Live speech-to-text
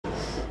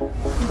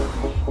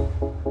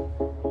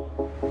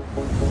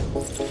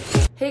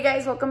Hey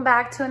guys, welcome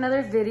back to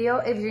another video.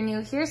 If you're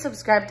new here,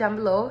 subscribe down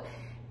below.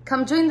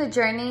 Come join the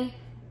journey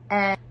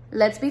and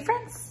let's be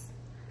friends.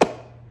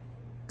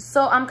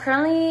 So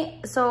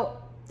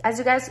as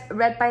you guys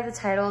read by the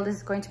title, this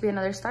is going to be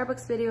another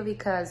Starbucks video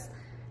because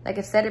like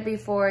I've said it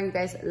before, you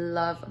guys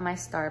love my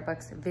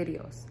Starbucks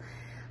videos.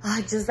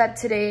 Just that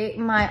today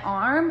my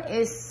arm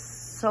is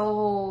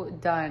so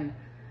done.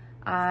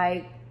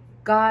 I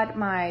got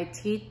my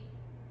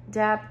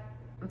Tdap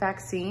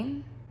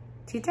vaccine.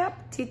 Tdap?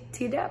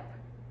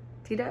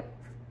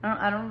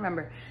 I don't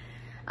remember.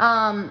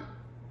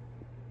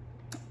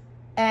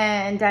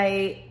 And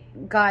I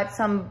got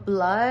some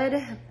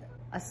blood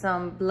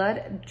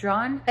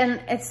drawn,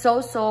 and it's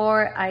so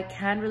sore. I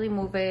can't really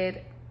move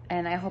it,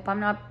 and I hope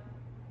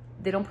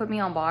they don't put me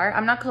on bar.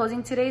 I'm not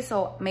closing today,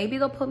 so maybe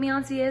they'll put me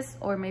on CS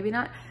or maybe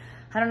not.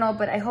 I don't know,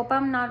 but I hope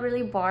I'm not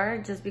really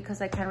barred just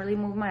because I can't really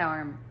move my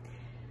arm.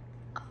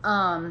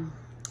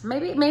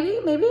 Maybe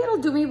it'll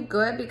do me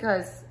good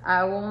because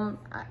I'll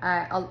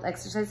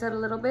exercise it a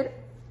little bit.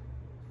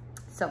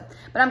 So,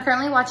 but I'm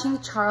currently watching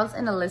Charles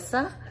and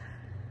Alyssa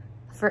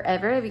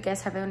Forever. If you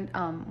guys haven't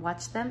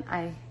watched them,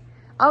 I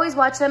always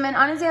watch them, and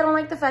honestly I don't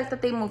like the fact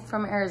that they moved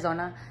from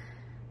Arizona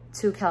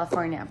to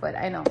California, but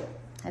I know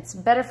it's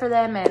better for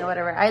them and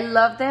whatever. I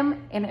love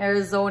them in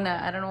Arizona.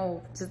 I don't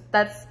know,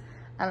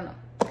 I don't know.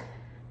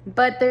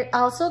 But they're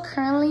also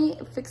currently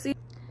fixing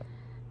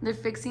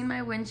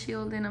my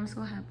windshield, and I'm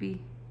so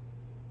happy.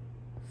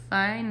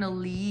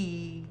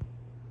 Finally,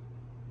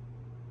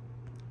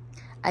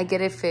 I get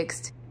it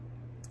fixed.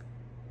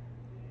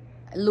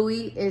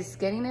 Louis is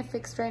getting it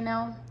fixed right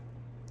now.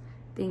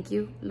 Thank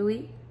you,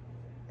 Louis.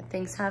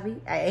 Thanks, Javi.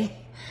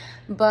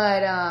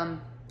 But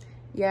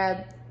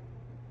yeah,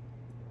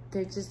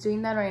 they're just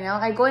doing that right now.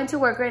 I go into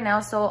work right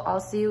now, so I'll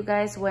see you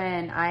guys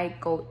when I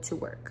go to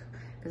work,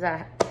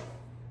 because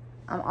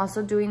I'm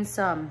also doing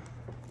some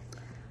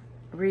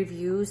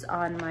reviews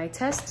on my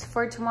test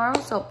for tomorrow,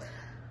 so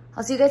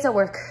I'll see you guys at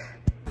work.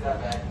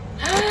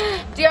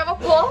 Do you have a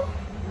pull?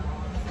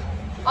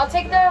 I'll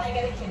take the... I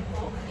get a kid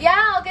pull?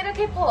 Yeah, I'll get a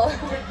kid pull.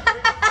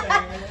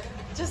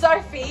 Just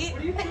our feet.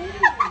 What are you doing?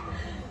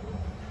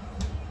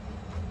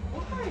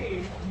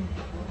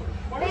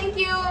 Why? Thank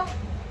you.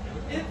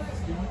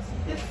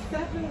 It's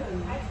 7.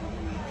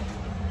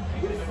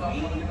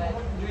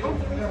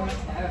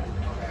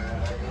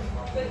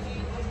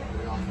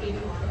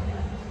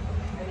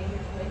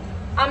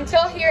 I'm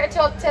till here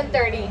till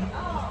 10:30.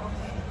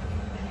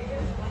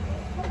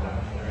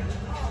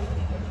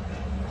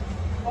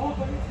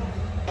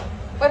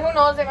 But who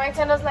knows, they might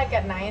send us like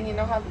at 9, you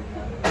know how...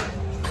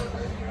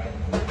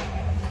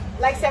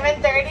 Like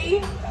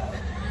 7:30?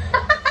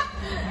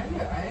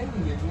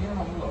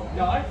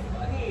 Y'all are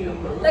funny.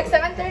 Like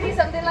 7:30,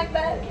 something like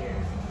that?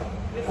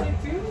 Yes, I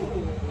do.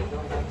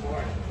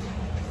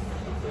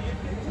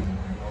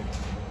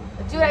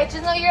 Dude, I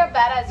just know you're a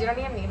badass. You don't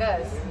even need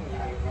us.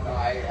 No,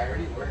 I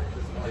already worked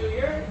this morning.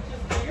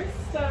 Do your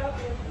stuff.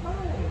 You're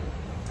fine.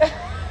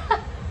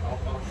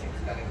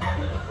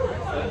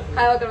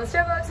 Hi, welcome to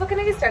Starbucks. What can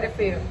I get started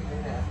for you?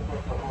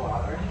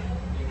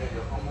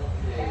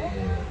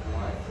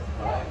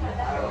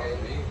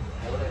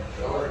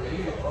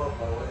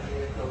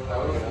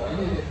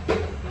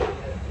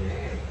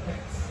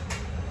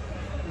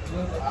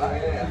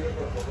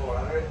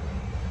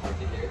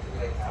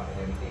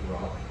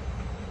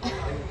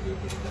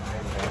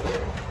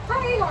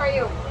 Hi, how are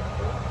you?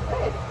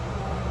 Good.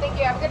 Thank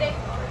you. Have a good day.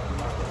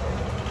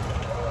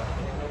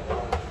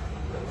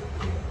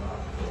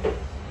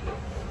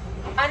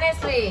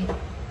 Honestly.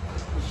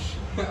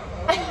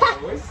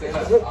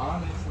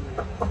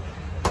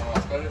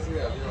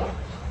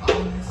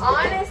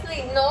 Honestly,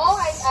 no,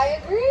 I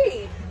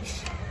agree.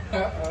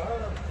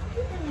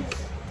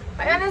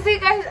 Honestly,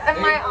 guys,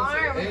 my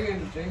arm.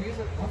 Jamie's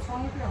like, what's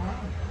wrong with your arm?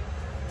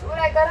 Dude,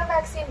 I got a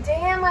vaccine.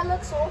 Damn, I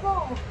look so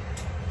long.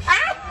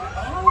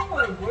 Ah! Oh,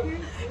 what are you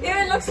doing?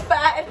 Yeah, it looks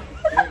fat. Dude,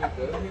 it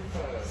does look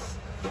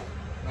fat.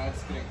 No,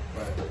 it's getting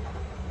fat.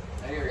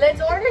 Anyway,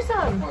 Let's order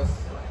some.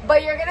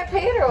 But you're gonna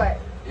pay it or what?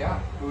 Yeah,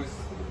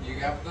 you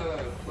have the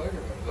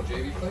flavor, the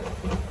JV flavor?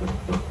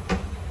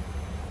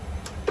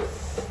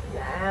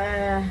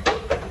 Nah.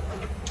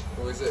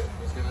 Who is it?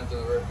 Who's gonna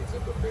deliver pizza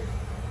for free?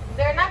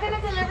 They're not gonna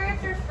deliver it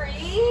for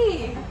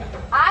free.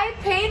 I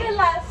paid it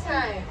last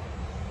time.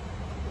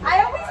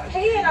 I always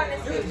pay it,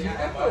 honestly. Dude, you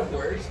got the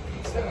worst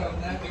pizza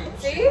on that, dude.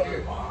 See? Dude,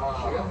 you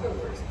got the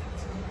worst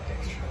pizza.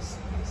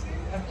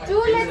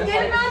 Dude, let's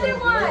get another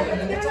one.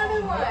 Let's get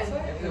another one.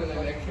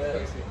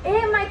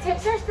 Hey, my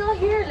tips are still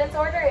here. Let's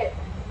order it.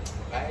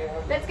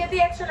 Let's get the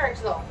extra large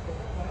though.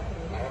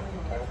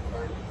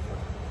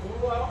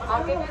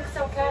 I'll give you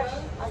some cash.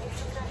 I'll give you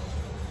some cash.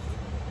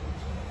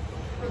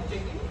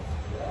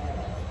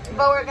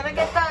 But we're gonna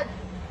get the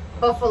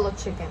buffalo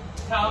chicken.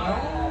 No.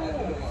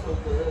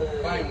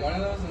 Fine, one of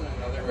those and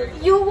another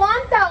regular. You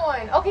want that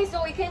one? Okay,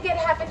 so we can get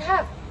half and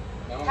half.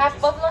 No, Half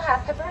just buffalo,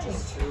 half pepperoni.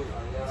 two.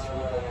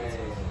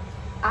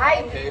 I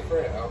I'll pay for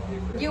it. I'll pay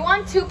for it. You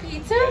want 2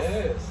 pizzas?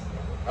 Yes.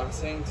 I'm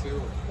saying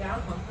two. Yeah,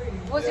 I'm hungry.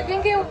 Well, you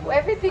can get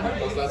everything. Well,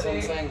 that's what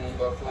I'm saying. One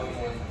buffalo and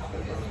one.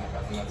 And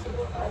that's it.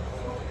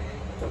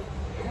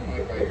 Oh my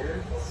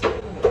God,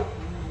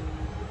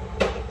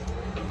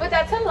 But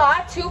that's a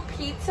lot. 2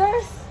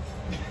 pizzas?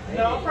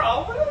 No, for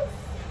all of us?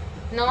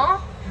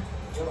 No?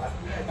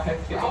 I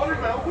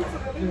ordered my own pizza.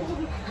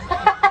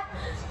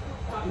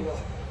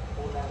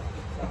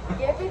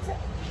 Yeah, pizza.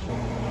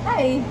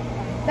 Hi.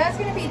 That's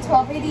gonna be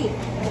 $12.80.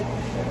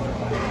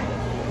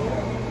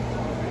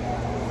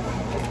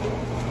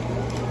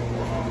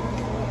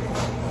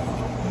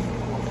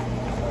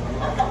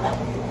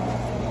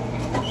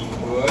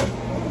 What?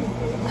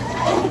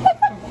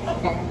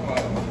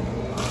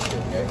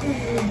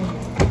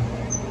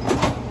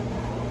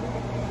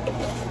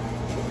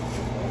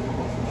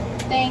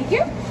 Thank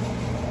you.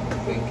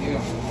 Thank you.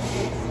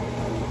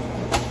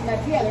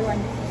 That's the other one.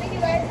 Thank you,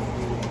 guys.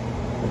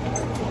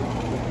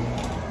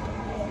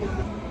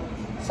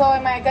 So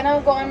am I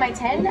gonna go on my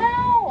 10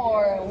 now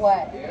or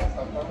what? Yes,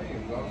 I'm telling you,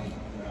 go.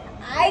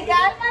 I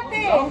got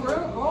nothing.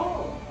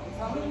 Go.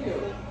 I'm telling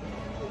you.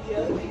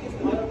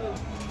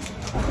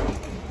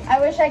 I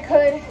wish I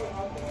could.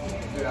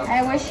 Yeah.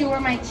 I wish you were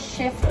my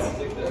shift,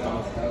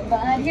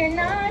 but you're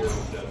not.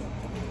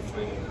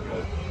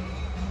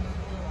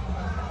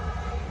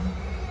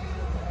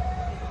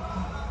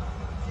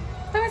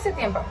 Toma ese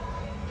tiempo.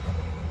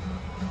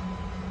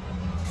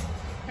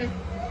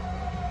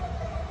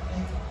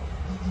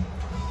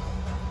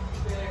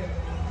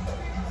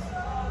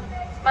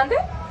 ¿Mande?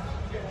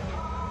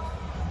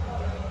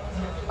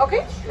 Ok,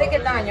 ¿de qué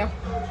tamaño?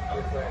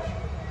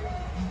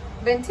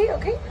 20,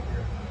 ok.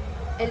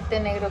 El té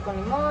negro con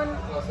limón.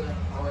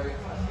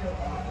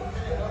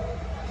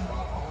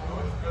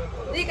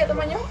 ¿De qué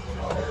tamaño?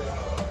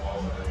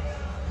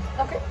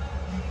 Ok.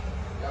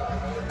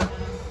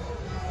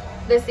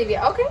 De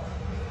stevia, ok.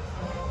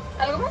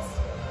 ¿Algo más?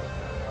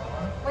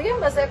 Muy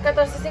bien, va a ser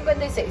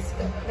 $14.56.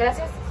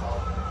 Gracias.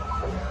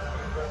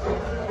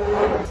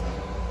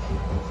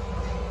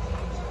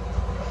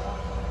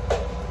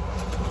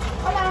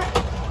 Hola,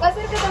 va a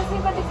ser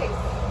 $14.56.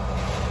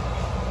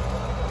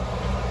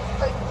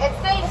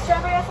 ¿Este el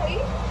strawberry açaí?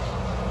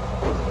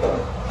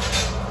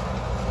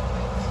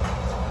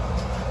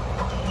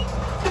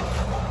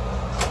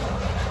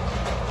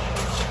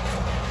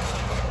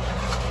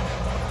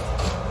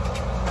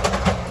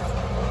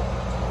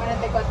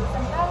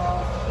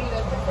 $44 y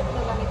los peces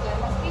de la mitad de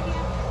la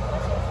stevia.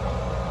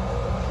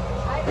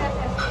 Ay,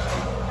 gracias.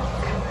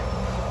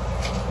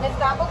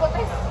 ¿Necesitaba poco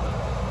tres?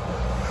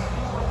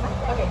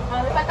 Ok,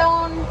 nos le falta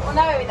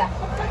una bebida.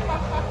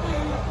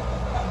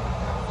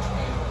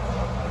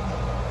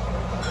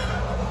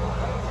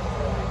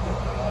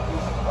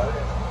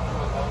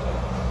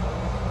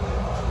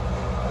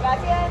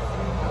 Gracias.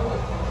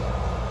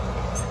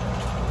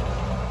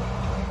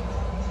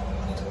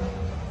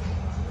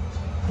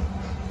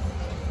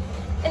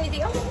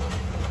 Anything else?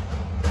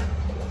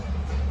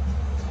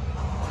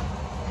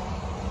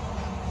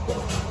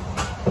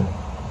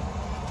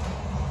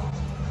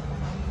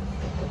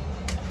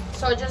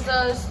 So just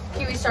those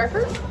kiwi star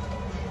fruit?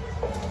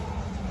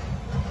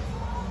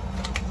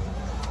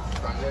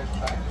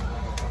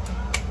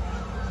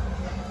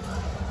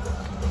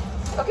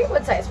 Okay,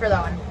 what size for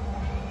that one?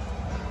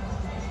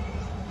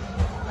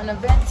 On a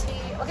venti.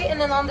 Okay, and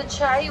then on the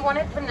chai, you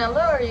wanted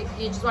vanilla or you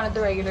just wanted the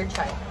regular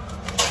chai?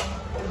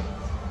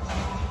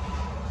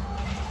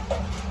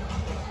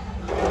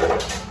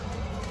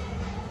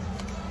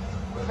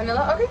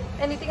 Vanilla, okay.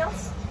 Anything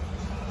else?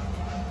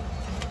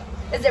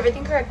 Is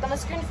everything correct on the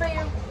screen for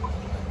you?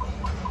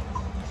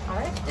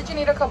 Alright, did you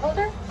need a cup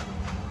holder?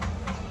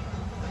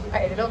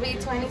 Alright, it'll be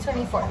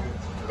 2024.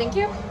 Thank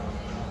you.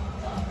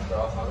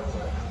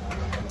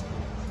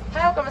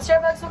 Hi, welcome to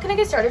Starbucks. What can I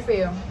get started for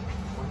you?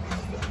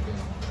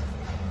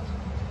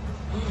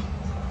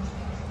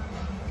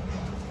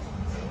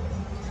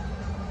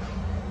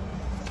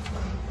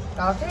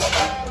 Okay,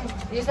 and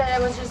you said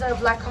it was just a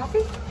black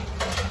coffee?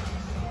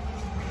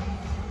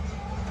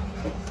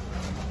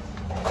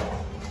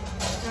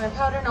 No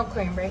powder, no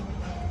cream, right?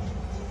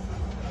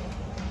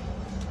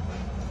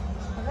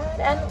 Alright,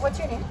 and what's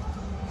your name?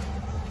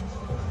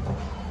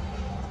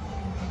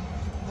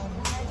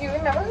 Do you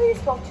remember who you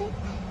spoke to?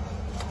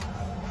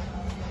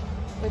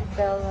 With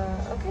Bella.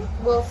 Okay,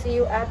 we'll see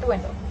you at the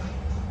window.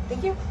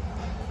 Thank you.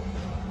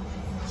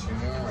 She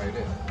didn't write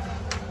it.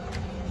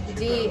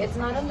 D, it's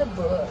not in the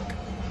book.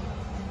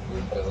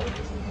 With Bella.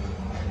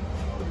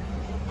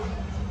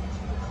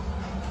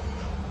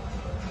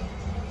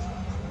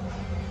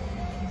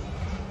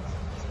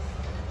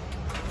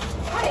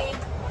 Hi,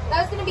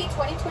 that was gonna be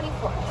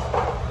 2024.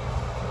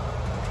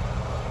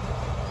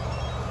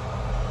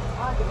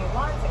 Oh, give me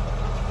 1 second.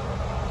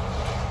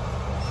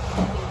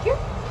 Thank you.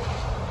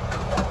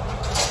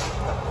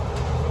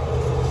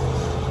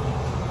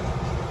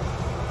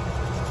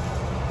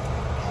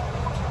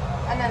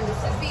 And then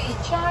this is the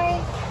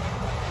chai.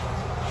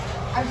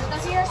 I'm just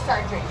gonna see your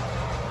start drink.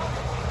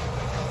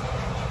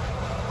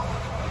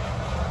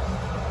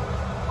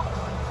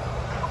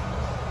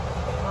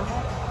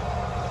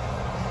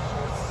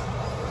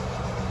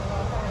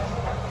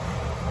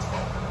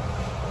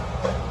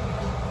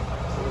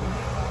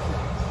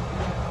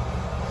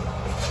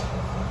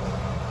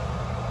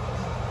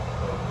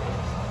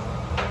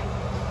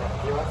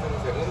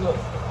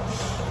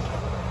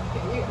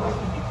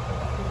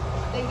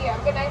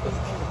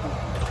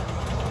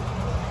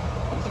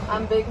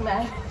 I'm big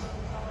mad.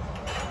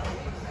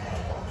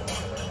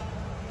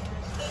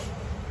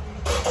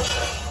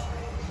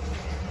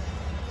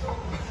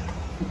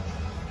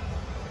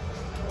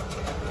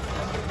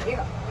 Here you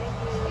go.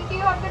 Thank you.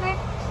 Have a good night.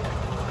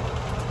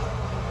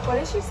 What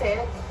did she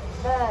say?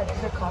 That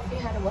her coffee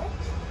had a what?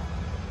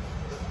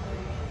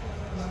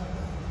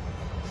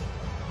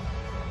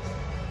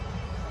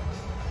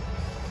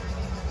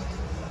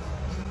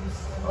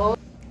 Oh.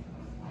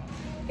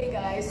 Hey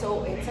guys,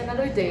 so it's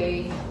another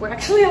day. We're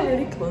actually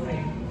already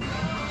closing.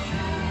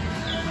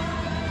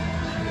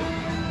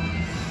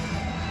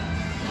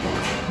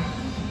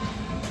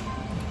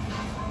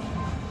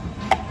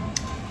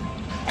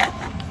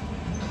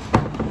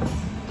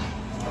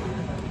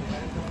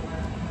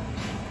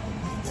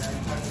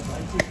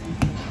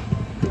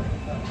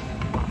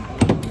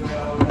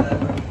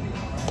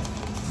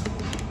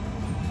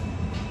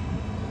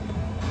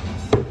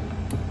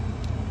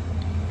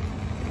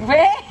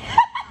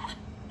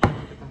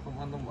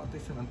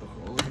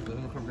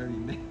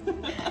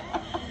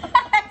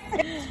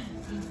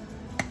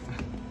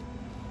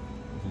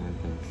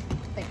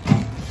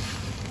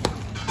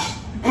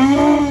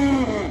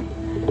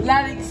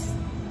 Alex,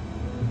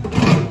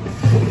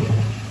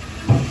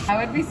 I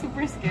would be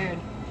super scared.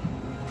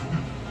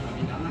 I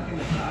mean, I'm not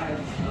gonna die. I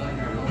just feel like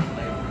I rolled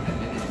like for 10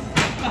 minutes.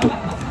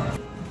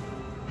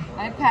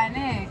 I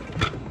panic.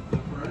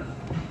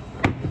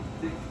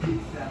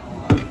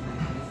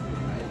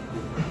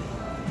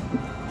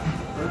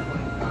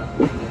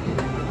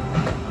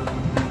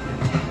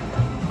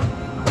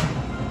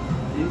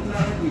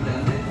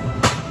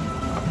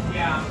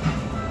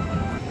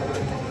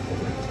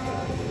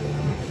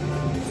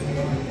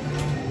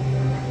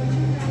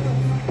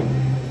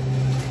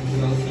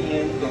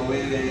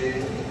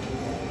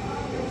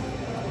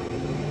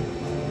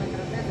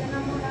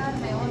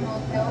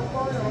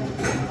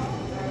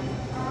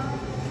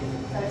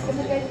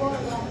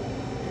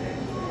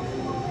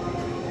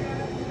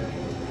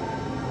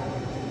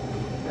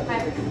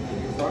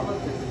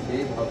 Starbucks is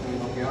big. How can we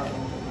help you out?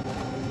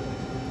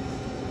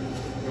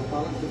 No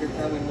problem. Take your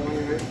time and know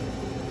you're ready.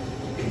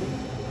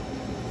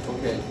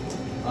 Okay.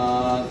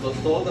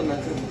 So the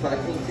mental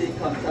faculty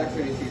contacts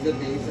and receives the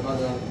things of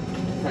the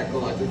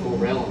psychological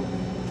realm.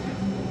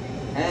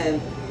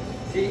 And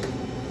see,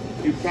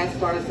 you can't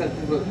start a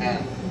sentence with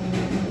and.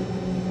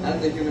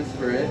 And the human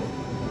spirit,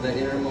 the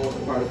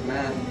innermost part of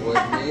man, was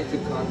made to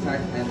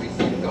contact and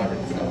receive God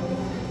himself.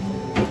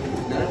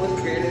 Man was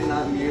created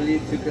not merely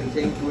to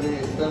contain food in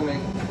his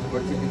stomach or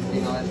to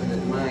contain knowledge in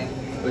his mind,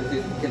 but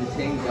to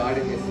contain God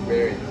in his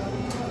spirit.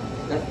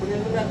 That's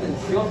poniendo la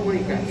atención,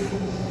 Mónica.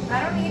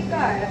 I don't need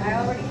God. I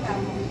already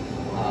have him.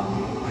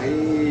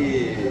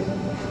 Ay.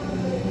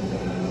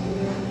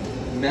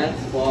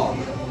 Man's fall.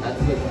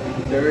 That's the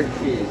third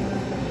key.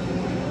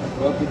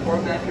 But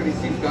before man could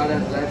receive God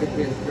as life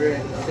into his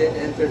spirit, sin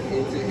entered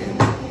into him.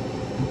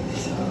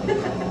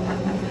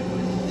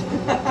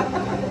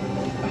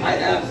 I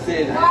am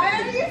sin. Why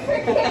are you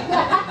freaking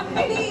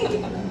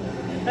laughing?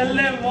 ¡El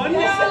demonio!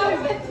 Eso lo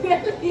metió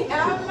el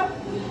diablo.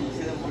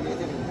 Ese demonio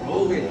se entró,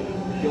 güey.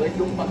 Yo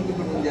hice un pacto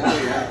con un diablo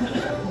ya.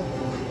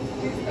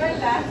 Estoy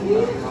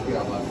laughing. Rápido,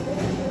 rapaz.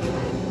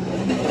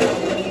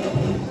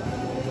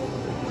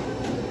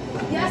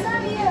 Ya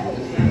sabía.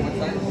 What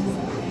size?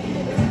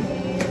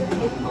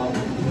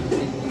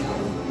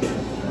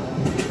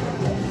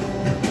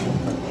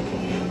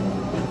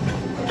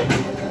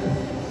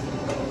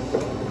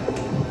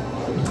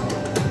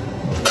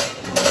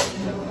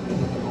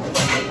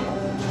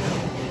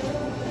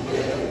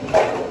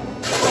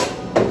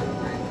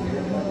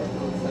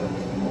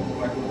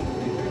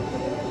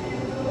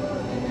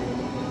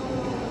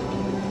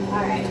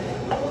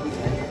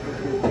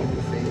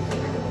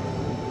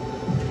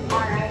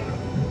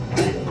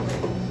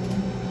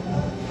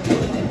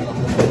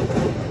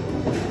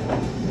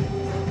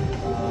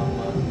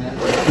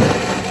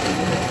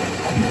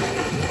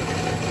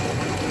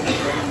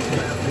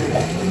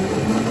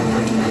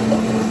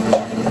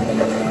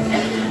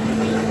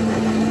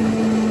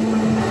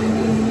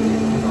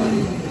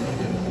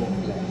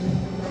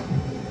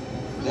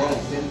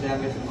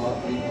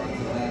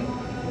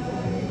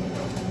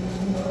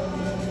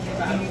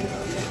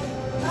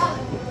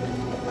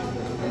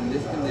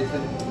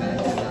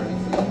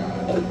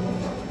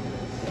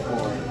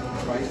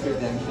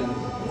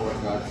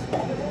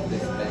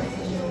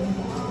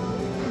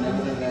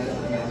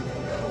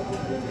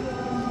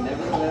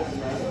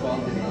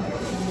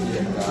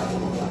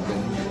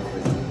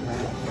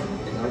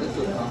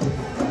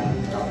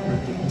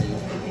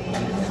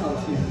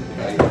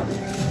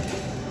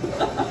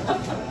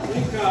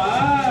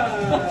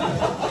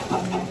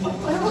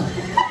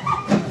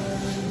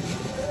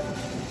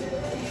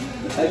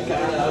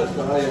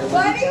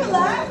 Why do you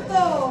laugh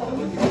though?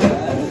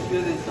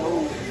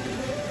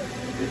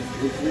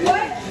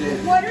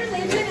 What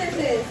religion is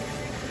this?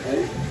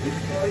 It's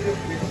probably a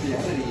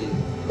Christianity.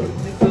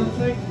 It sounds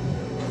like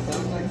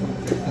some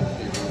Christian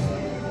shit.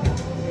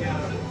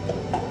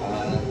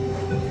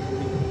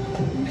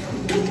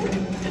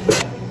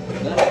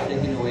 That's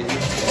taking away his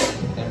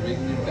death and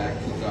bringing it back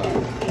to God.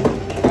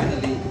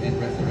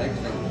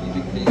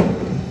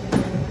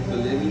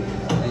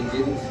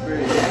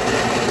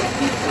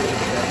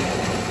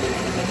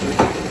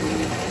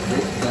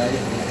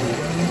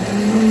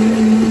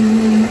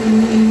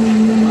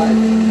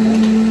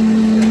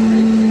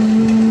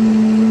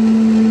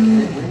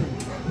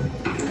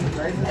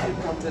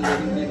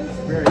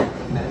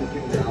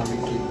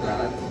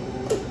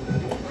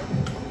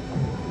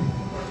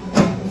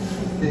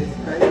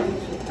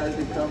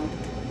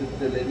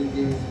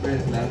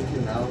 man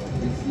can now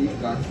receive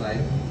God's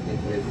life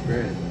into his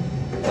spirit.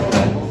 The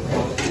Bible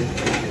calls this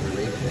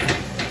regeneration.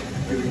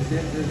 To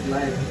receive this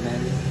life,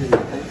 man needs to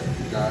repent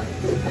to God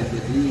and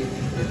believe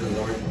in the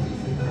Lord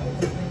Jesus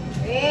Christ.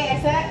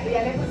 Esa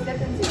ya le pusiste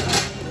atención.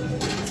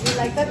 You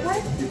like that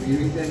part? To be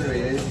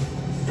regenerated,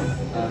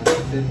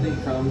 simply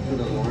come to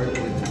the Lord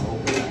with an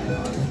open and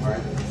honest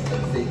heart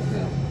and say to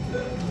him,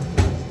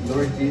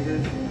 Lord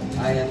Jesus,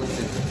 I am a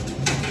sinner.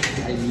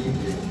 I need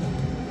you.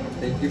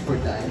 Thank you for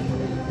dying for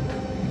me.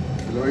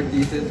 Lord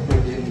Jesus,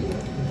 forgive me.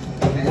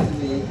 Cleanse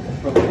me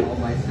from all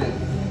my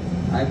sins.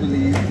 I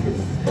believe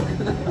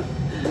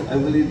I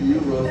believe you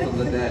rose from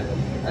the dead.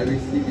 I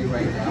receive you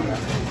right now as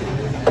my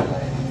Savior and my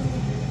life.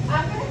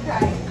 I'm gonna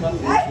cry. Come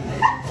with me.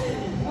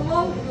 I'm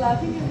all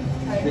laughing and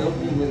crying. Fill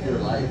me with your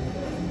life.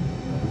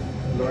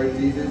 Lord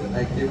Jesus,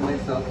 I give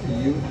myself to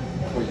you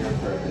for your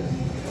purpose.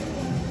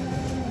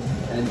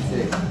 And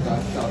 6,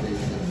 God's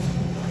salvation.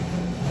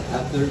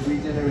 After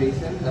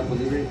regeneration, a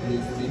believer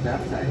needs to be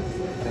baptized.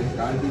 Then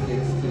God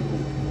begins to...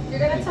 You're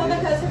gonna tell the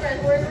customers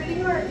we're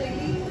reading our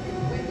daily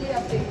weekly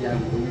update. Yeah,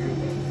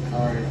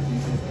 our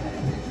Jesus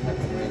is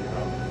happening right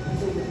now.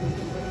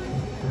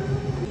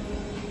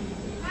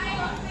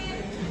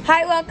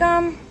 Hi,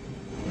 welcome.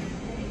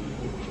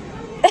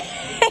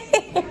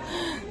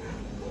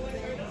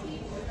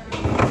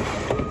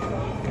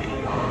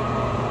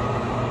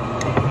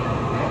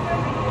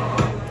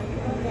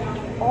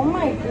 Oh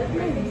my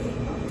goodness.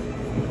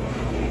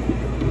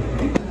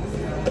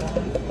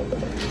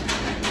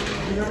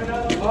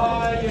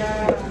 Oh,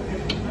 yeah.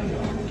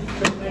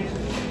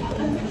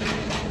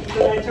 The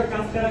Nitro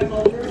Cascada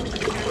culture.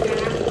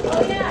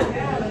 Oh, yeah.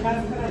 Yeah, the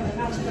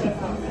Cascada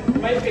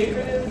fountain. My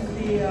favorite is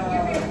the... Your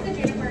favorite is the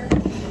Juniper.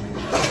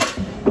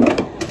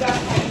 That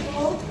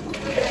festival?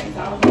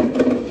 That was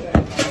really good.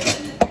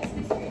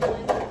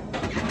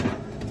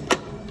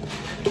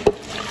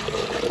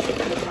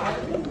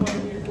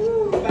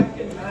 Back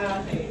in my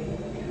day.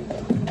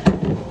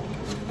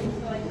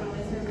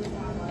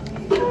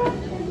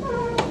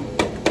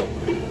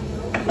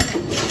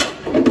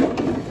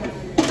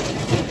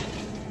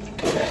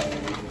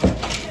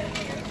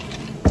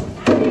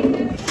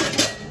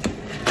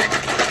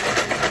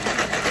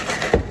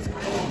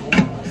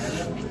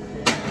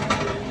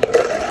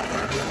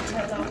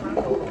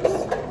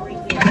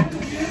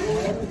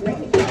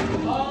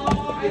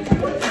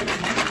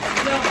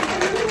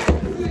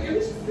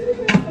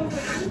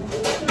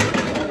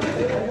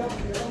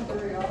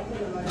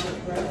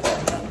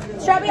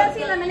 Strawberry ice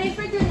lemonade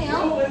for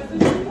Danielle.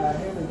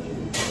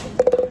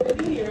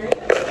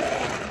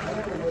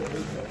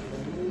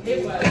 It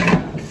was.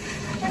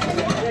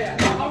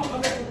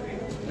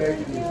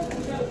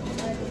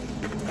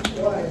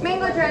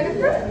 Mango dragon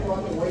fruit.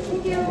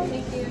 Thank you.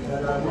 Thank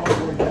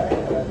you.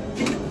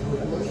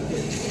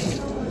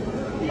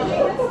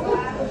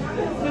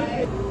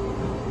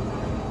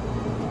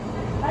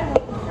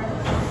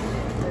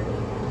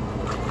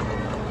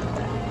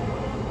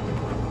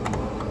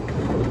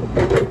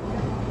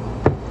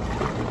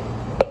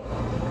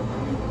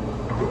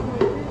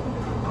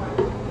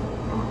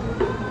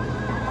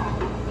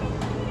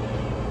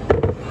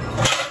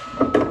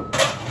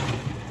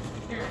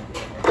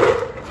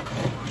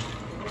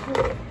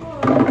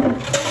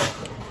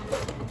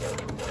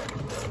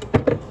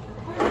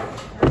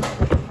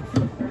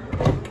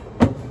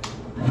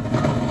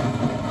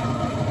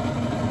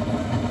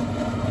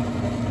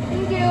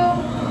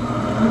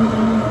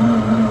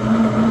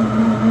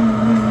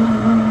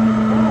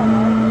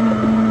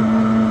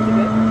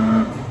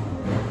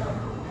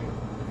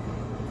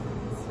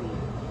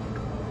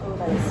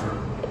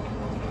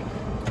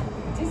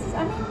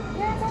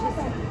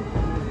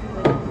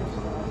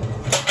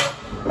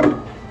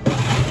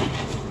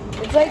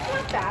 It's like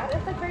not bad.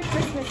 It's like very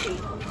Christmassy.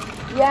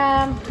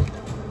 Yeah.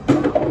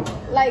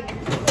 Like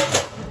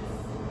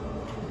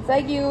it's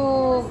like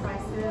you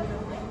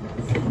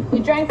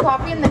drank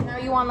coffee and then now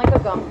you want like a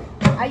gum.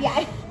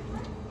 Yeah.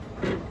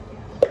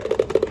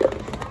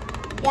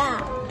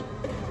 Yeah.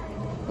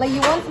 Like you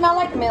won't smell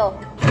like milk.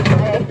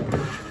 Okay?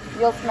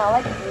 You'll smell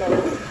like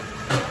milk.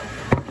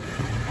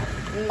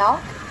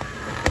 Milk?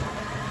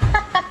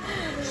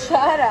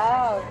 Shut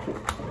up.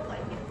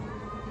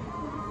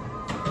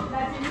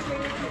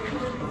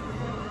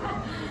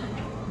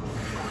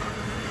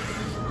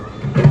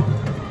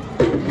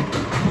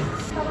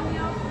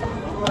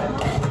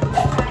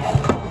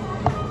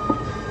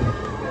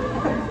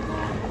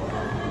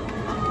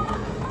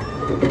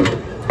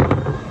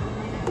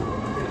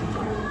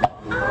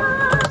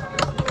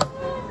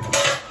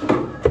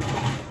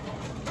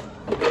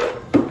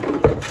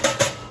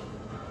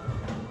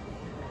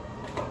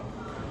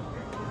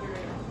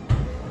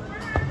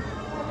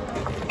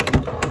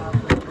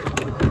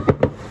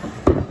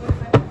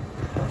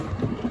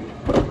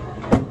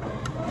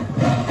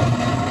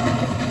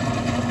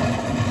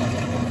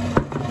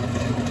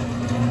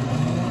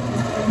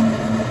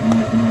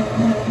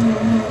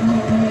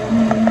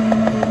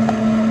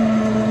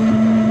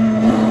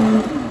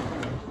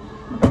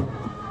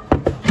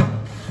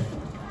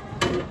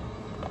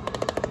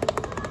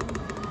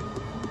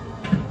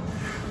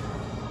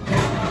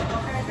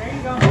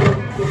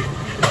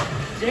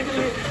 Jiggle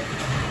it.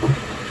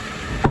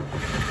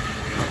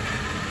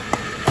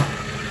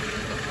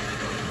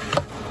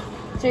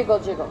 Jiggle,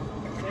 jiggle.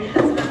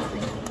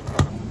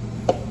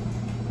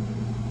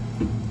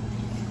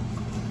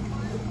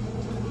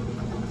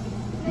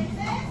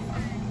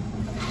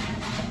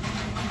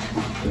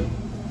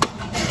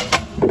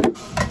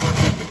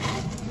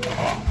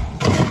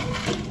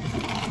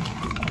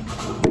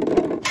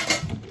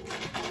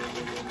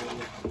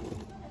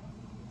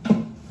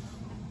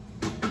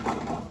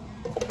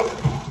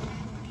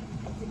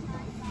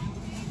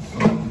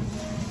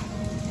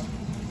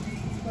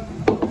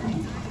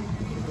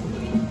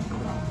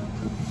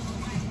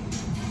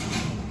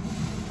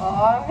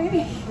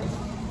 Alrighty.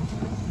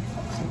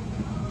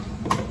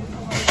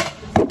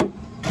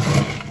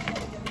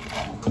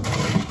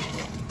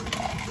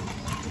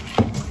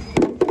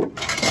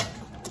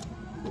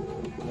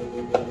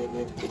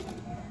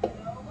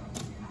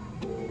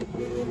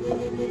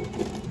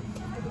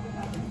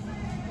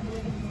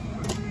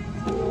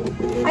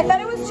 I thought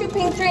it was 2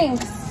 pink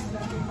drinks.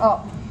 Oh.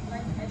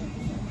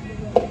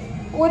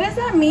 What does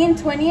that mean,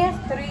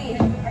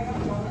 20F3?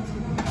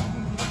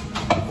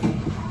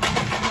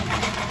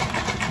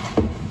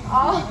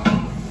 Oh.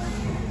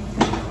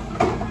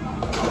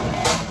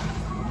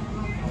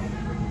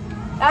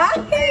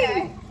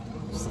 Okay.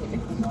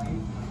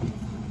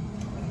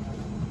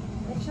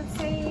 It should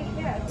say,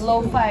 yeah.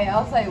 Lo-fi.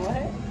 I was like,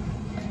 what?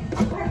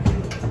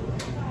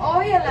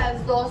 Oye,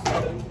 las 12.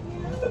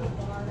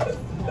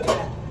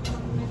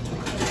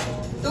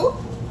 ¿Tú?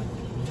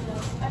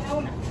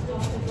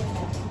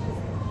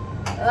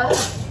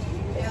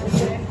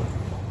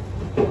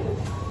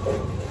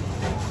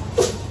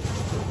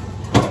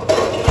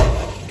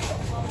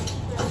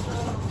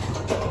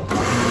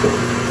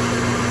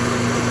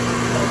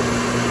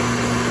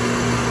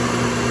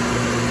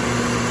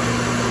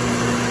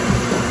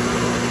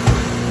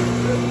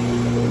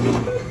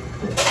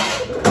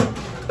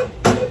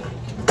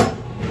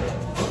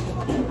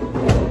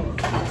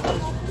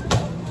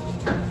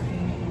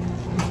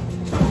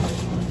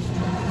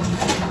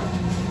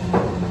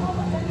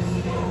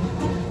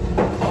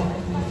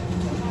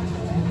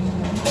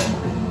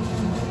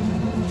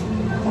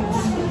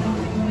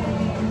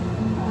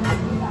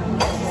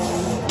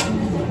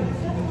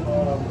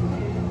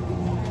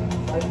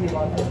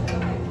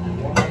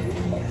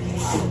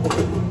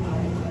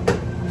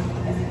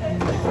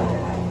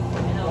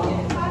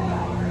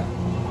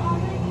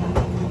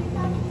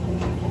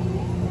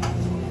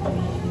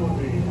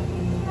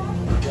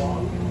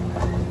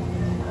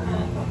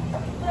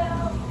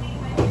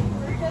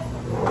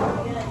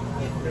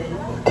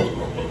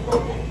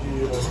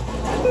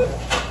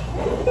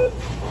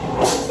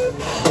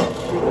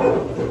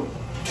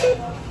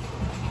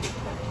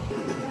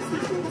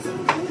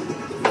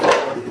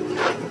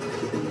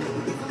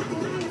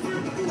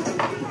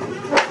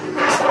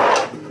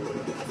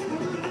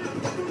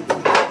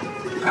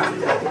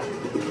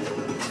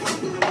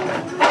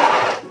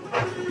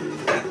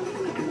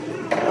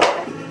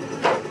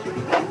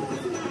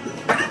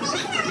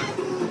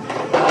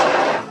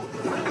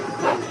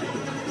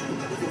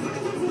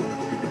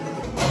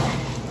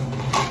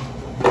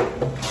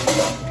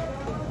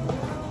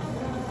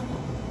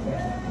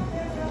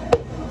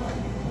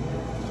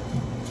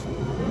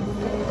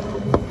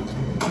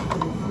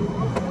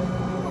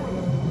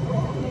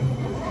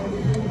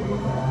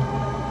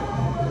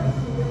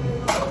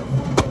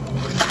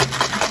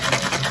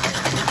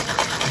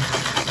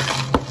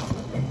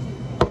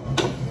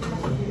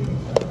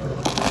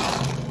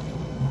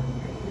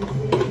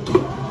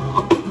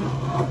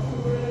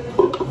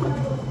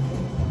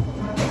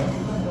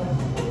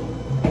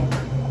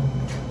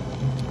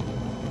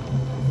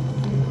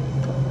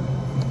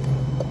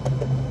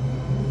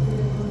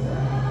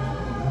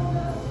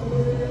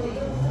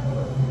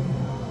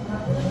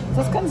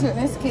 Estas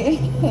canciones que...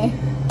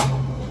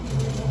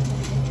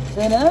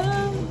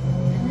 ¿Serán?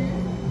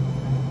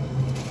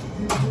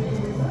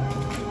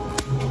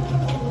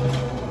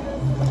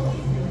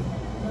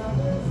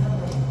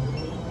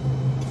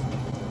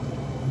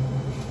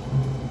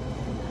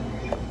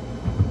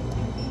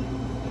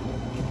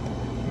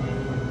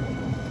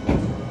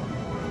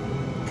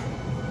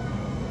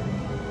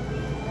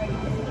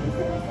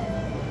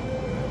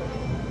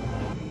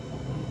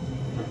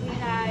 Hey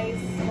guys,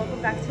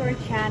 welcome back to our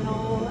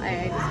channel.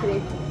 I just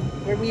kidding.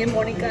 We're me and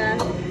Monica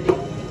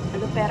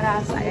and the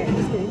Perras. I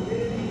just kidding.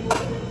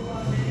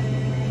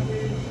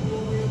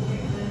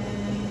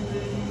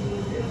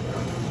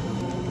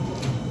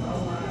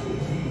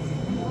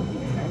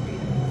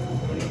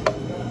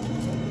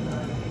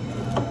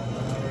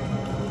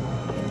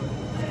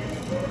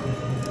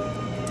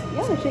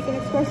 Yeah, we're shaking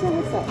espresso.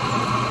 What's up?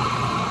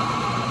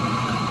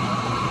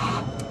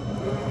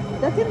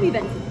 That's gonna be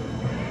venti.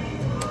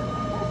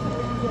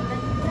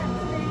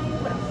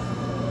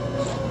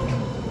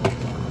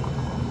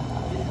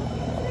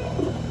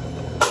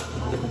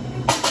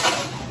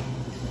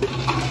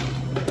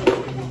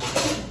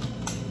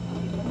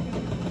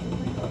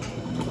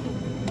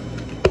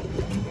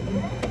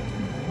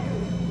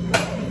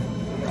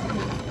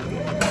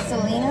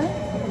 Selena?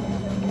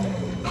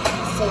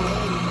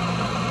 Selena.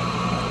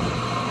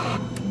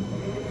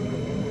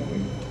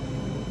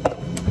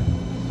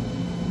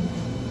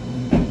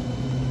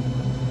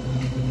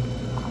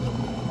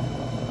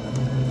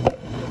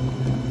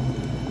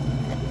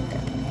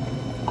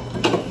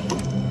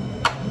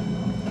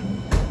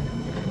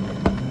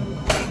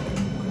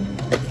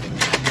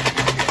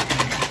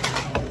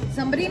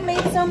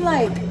 some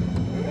like,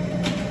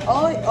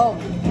 oh.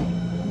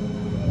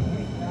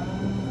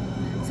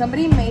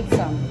 Somebody made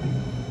some.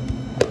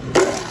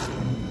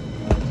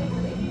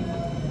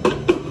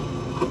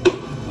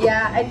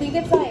 Yeah, I think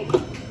it's like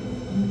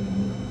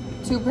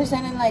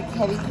 2% in like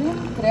heavy cream,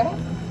 creo.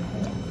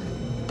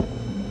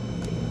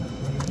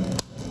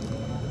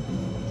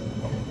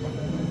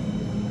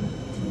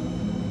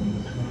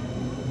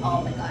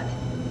 Oh my god.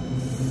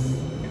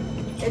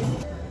 It's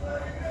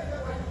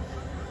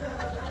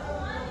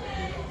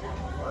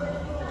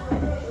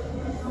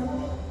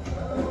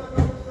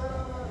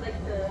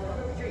like the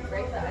drink,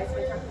 right? The ice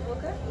with chocolate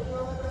mocha.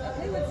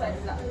 Okay, what size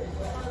is that?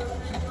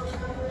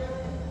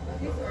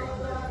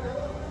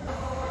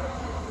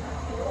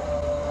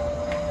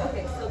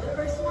 Okay, so the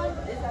first one,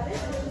 is that it?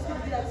 This is going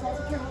to be that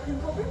salted caramel cream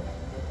pulver.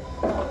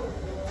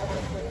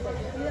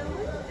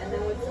 And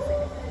then what's the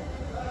second?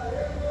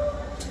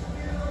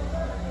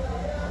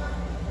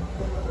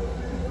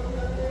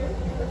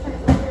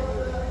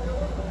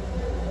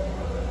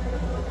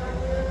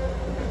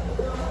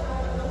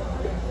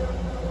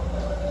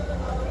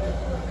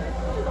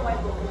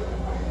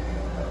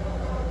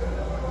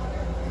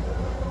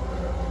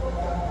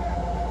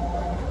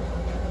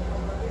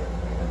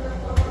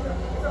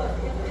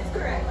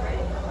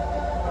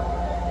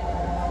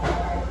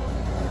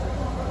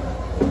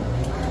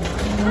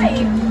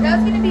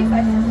 That's gonna be $5.50.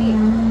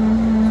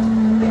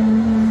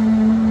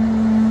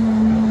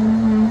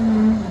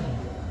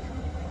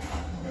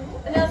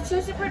 And now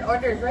 2 separate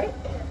orders, right?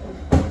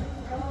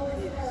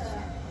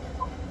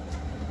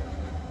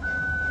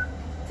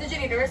 Did you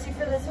need a receipt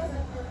for this one?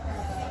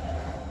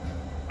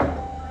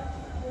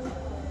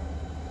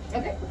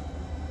 Okay.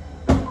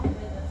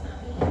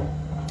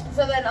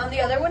 So then on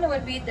the other one it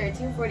would be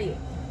 $13.48.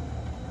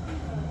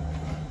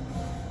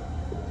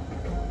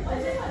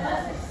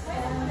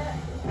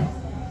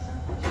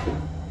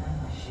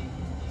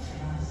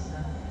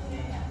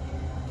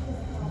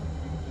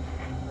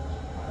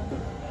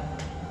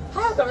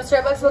 Welcome to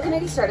Starbucks. What can I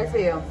get started for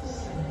you?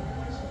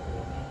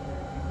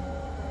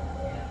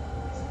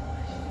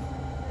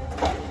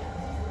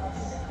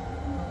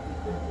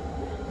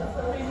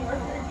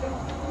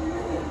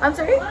 I'm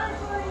sorry?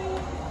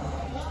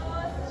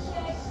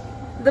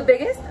 The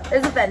biggest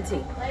is a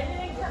venti.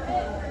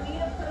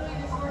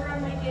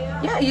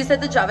 Yeah, you said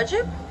the Java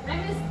chip? I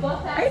missed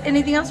both. Alright,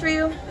 anything else for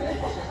you?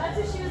 That's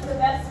what she was the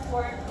best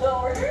for the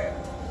order.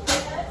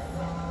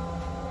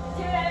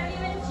 Dude, I haven't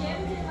even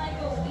gymmed in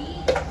like a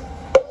week.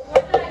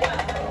 What did I got?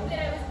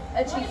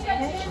 A cheese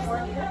sandwich.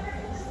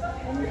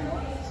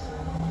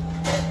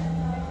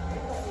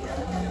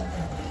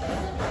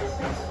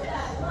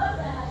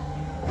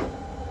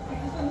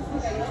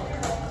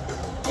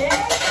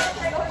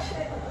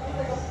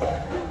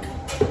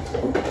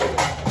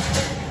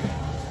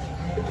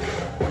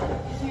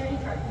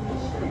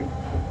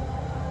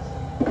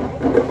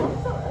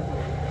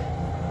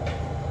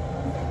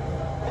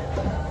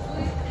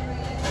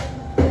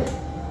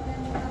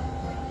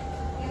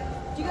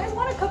 Do you guys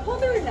want a cup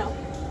holder or no?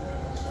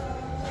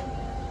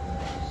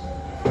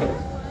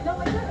 No,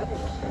 like that? Okay.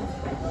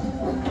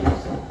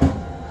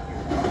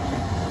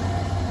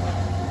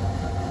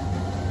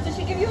 Did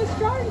she give you a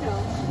straw or no?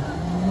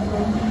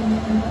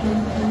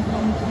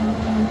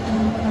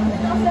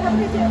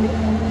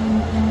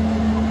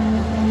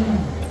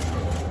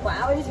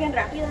 Wow, eres bien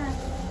rápida.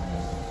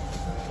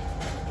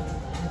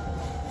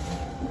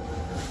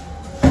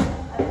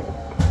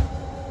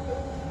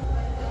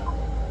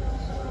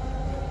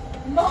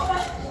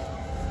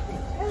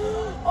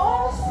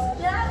 Oh,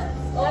 yeah.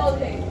 Oh,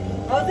 okay.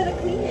 Oh, did it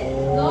clean it?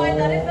 No, I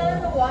thought it fell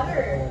in the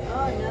water.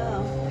 Oh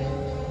no.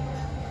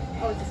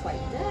 Oh, it's just white.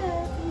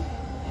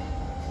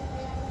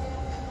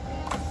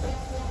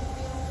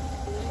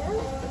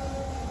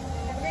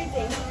 Have a great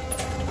day.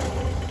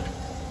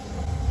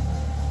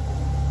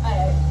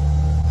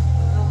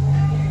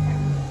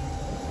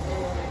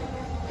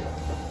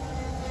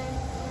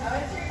 I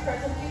went to record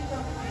something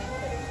from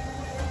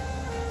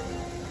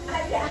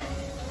Yeah.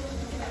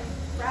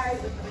 Fries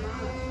with the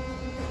mom.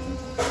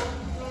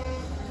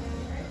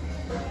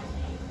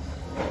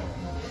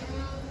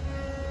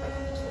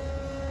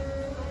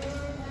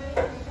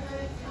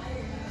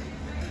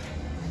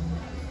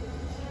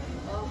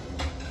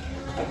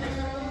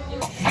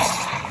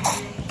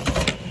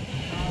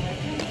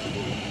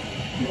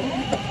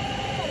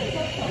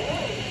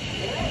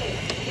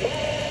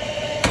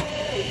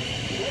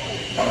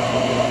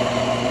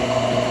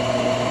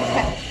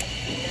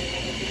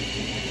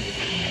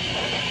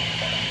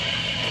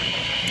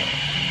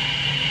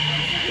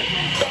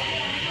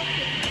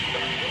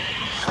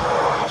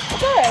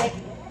 Good.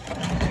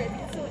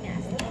 It's so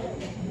nasty.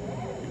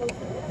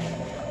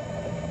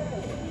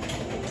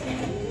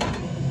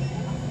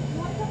 You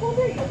want a cup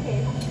holder? You okay?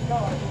 No.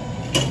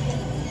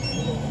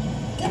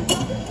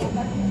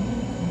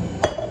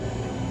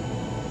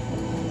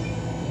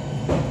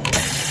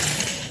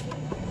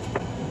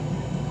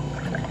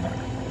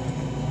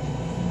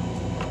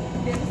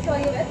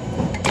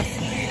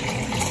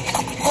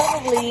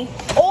 Probably.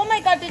 Oh my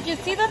god, did you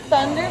see the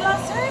thunder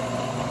last time?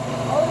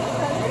 Oh, the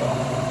thunder?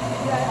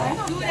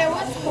 Dude, it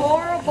was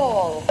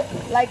horrible.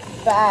 Like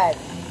bad.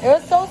 It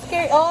was so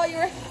scary. Oh,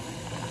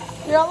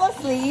 you're all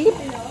asleep.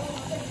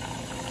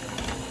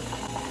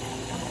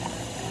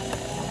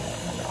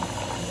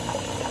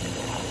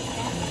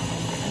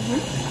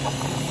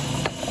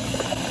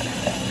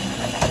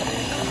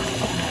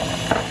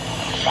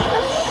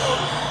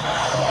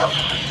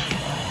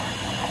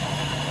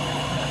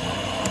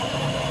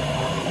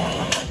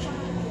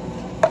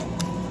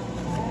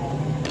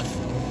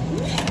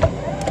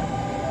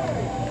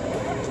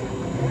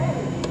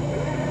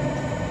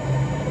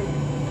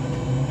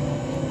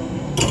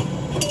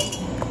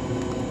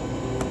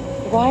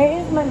 Why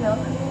is my milk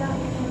coming out?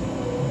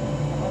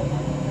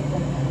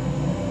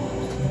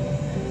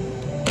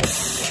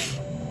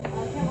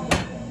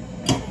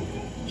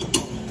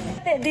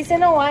 Dice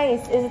no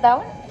ice. Is it that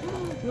one?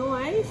 No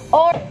ice?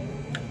 Or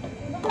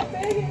 ¿Por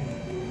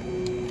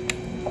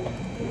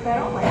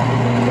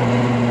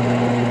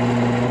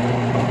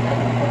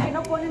qué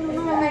no ponen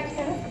uno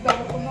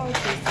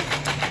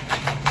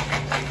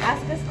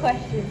Ask us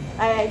questions.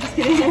 Just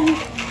kidding.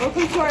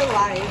 Welcome to our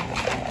live.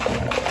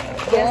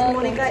 Yes,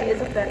 Monica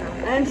is a perra.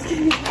 I'm just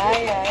kidding.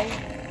 ay.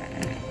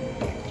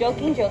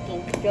 Joking. There we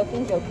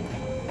go.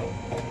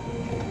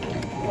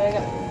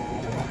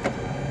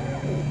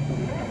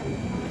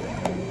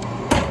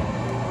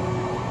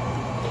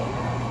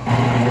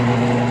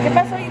 ¿Qué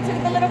pasó? You took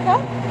the little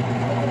cup?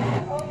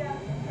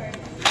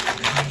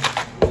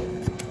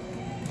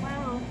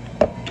 Wow.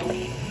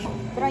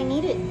 But I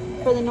need it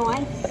for the no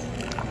ice.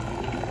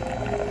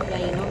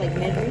 Yeah, you know, like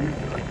measuring.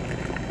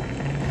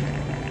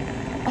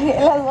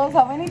 Las dos,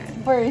 how many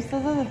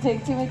baristas does it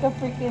take to make a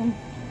freaking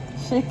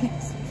shaken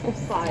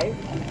espresso? 5.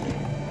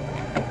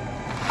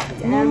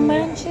 No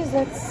manches,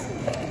 that's...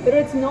 But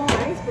it's no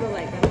ice, but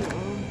like, I don't know.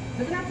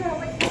 Doesn't have to have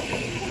like...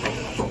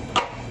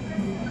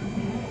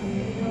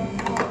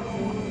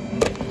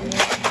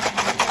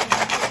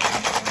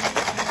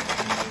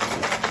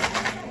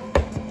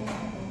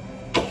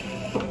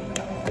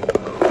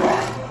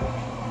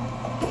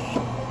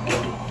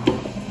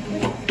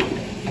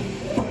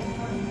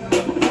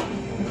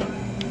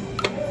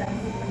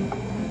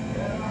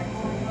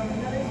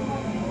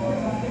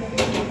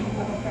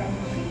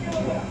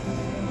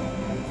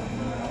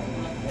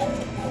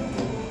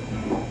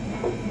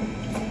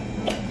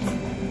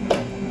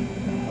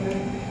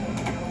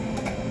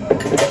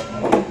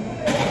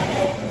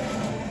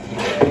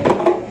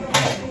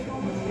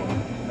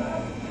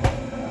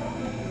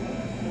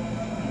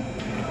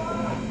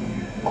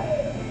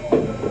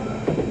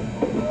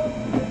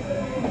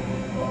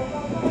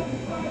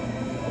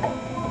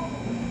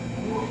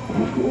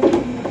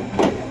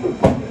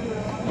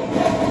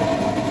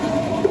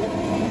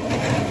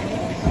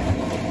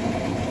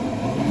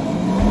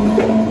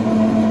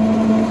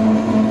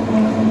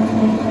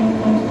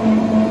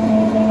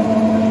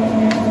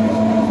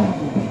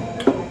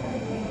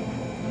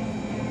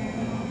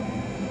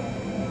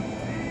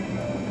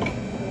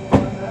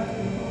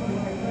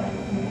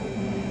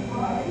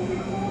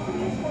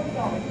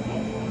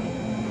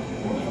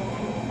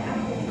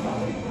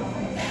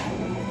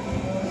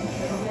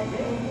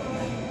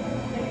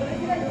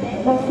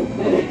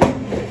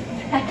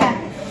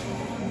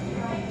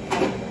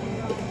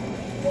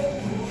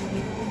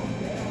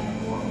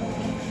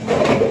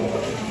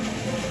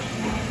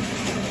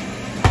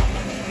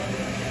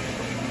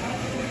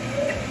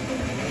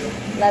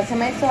 Last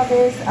time I saw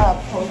this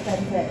post that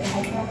said,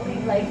 I can't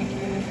believe like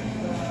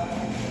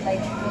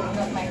filling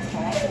up my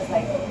tank is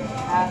like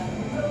half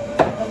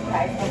the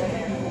price of an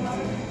air.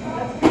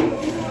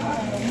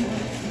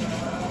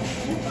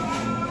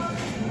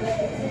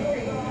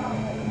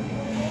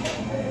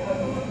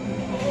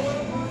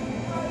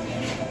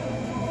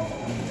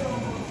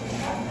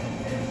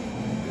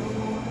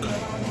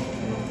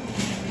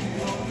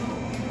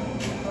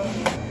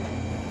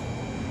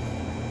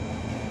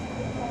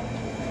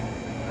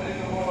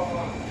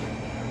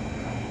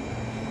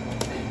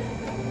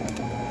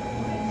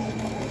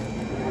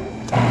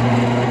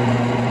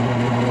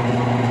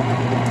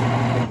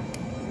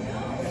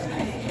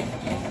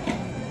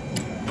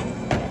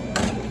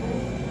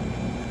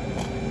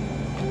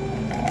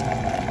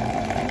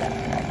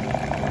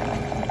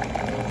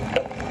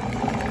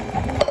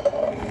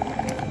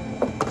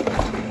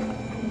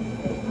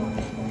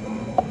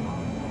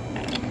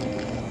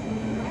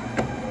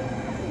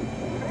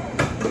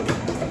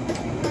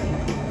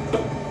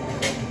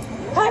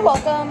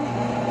 Welcome.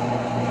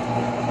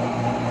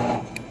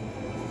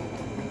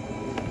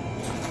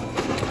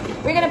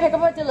 We're gonna pick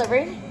up a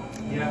delivery.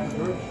 Yeah,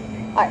 sure.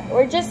 Alright,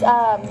 we're just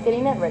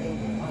getting it ready.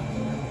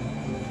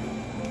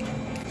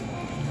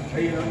 Are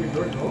you on your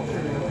door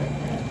closer?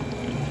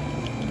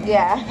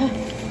 Yeah.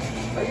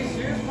 Are you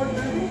serious?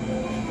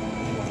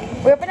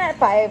 4:30? We open at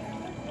 5.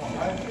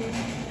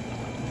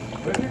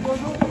 When are you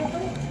going open at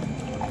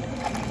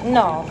 5?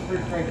 No.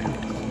 First right now.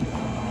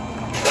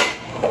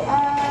 No,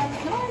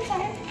 I'm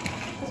fine.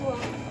 As well.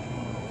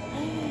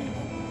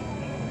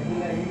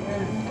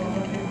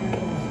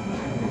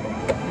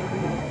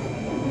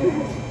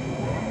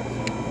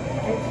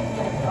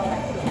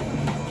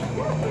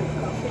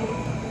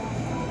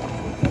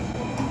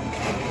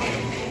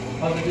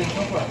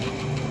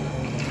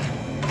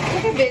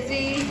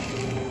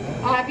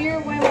 I'll have your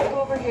wine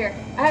over here.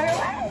 I have your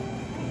wine.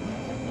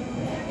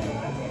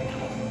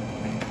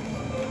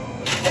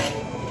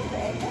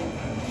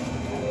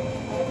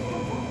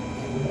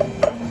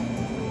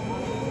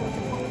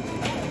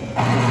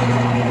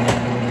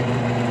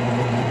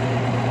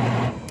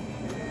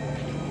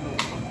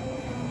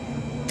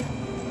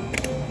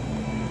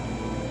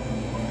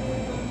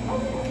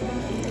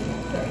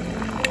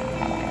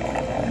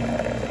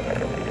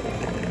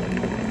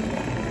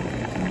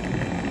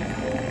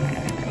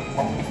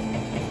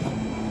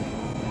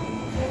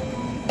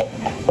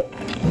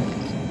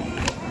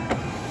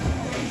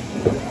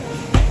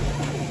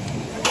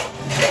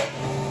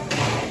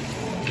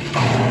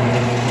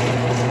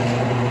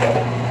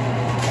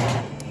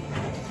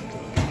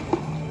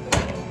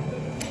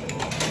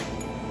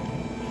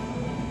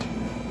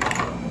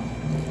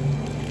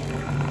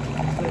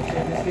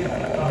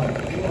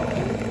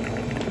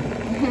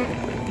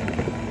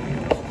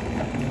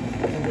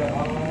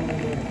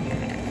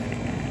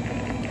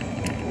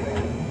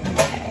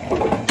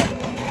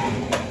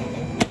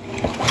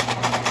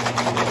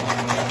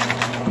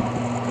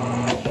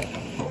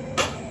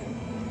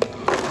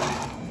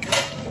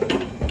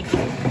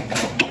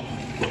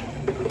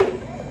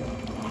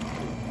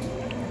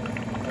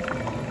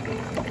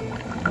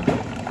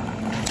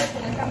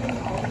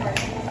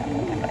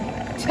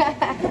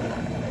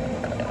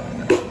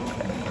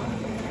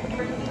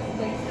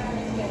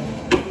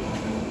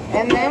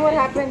 And then what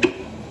happened?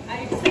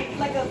 I set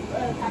like a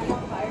pack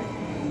on fire.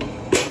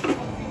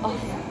 Oh.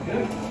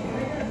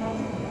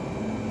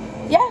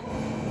 Yeah.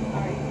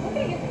 Alright.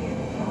 Okay.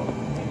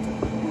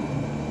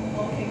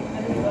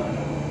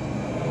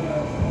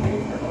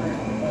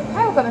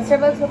 Hi, welcome to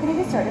Starbucks. What can I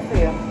get started for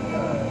you?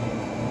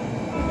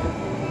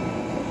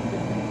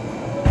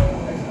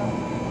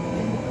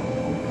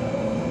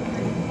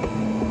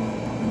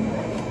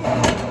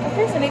 If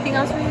there's anything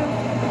else for you,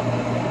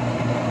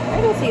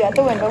 I will see you at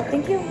the window.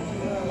 Thank you.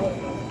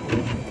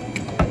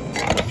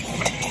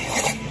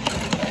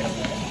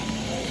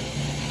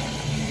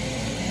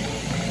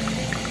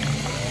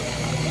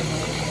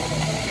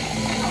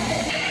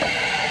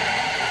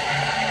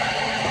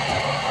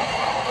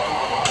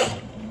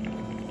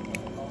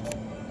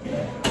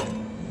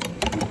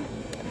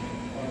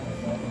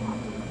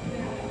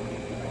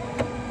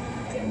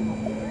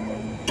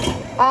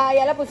 Ah,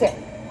 ya la puse.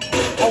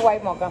 A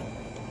white mocha.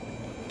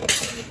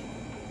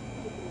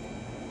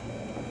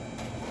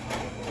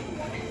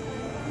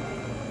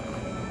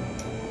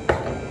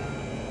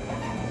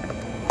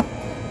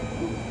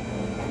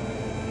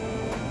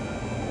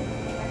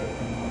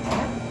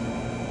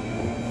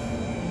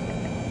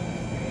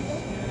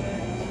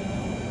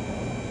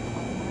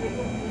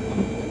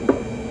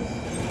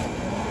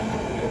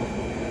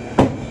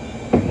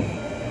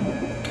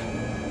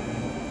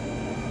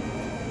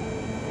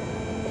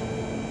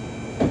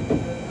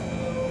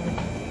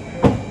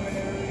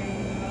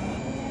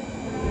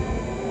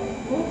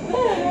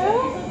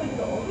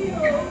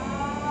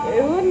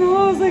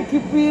 ¿Qué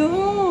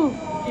pedo?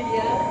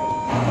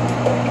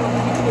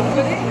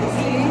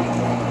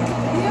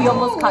 He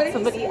almost caught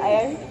somebody.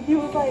 He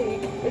was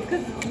like, it's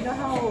because you know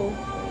how.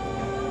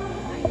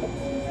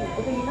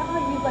 Okay, you know how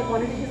you like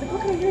wanted to. He's like,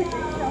 okay, here's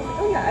your drink. And I was like,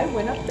 oh yeah. I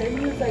went up there and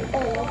he was like, oh,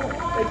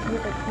 like he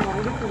was like, he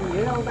wanted it from you.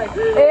 And I was like,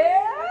 ew. I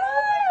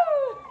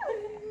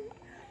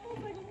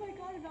was like, oh my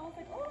god. And I was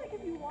like, oh, like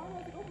if you want, I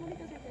was like, oh,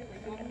 Monica's right there.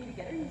 Like, do you want me to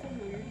get her? He's like,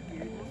 no, you're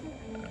here.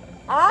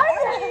 I'm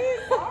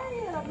sorry,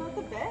 and I'm not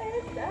the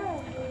best.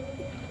 Yeah.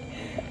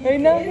 I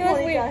know he was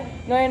weird.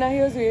 No, I know he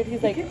was weird.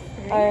 He's like,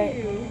 alright.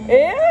 Ew,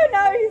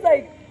 now he's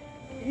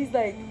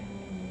like,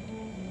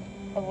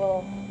 oh,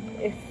 well,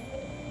 if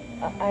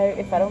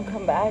I don't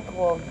come back,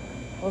 well,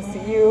 we'll see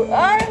you.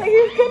 Ah, like, he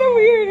was kind of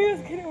weird. He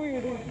was kind of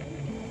weird.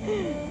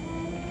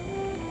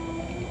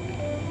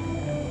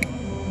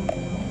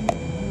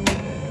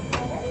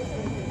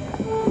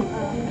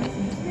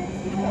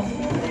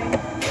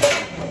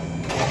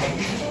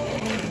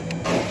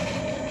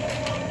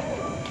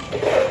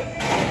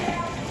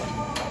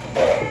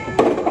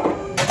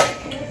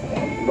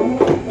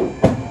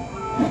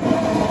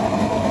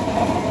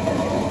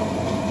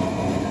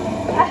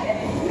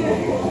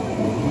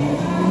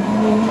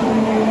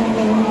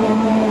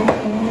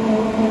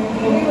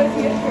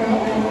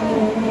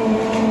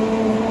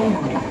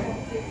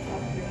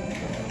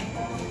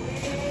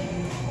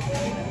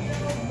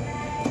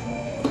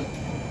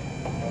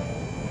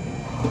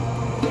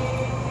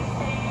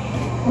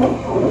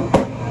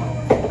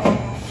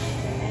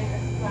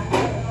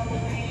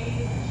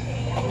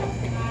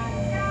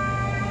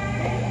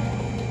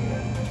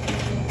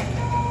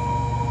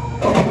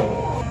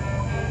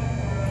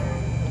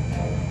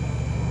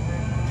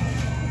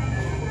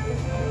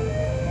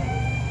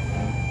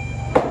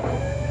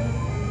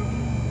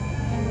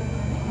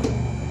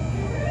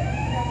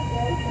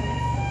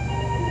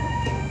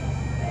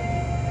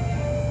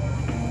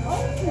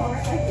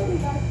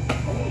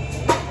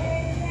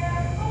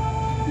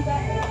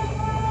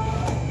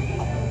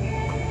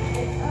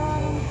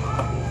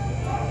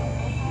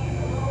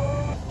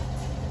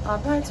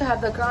 I'm going to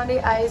have the grande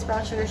iced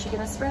brown sugar chicken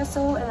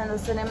espresso and then the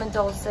cinnamon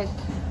dulce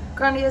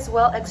grande as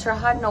well, extra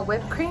hot, no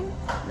whipped cream.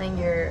 And then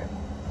your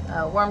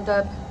warmed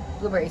up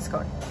blueberry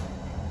scone.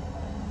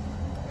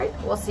 All right,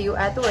 we'll see you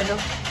at the window.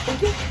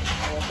 Thank you.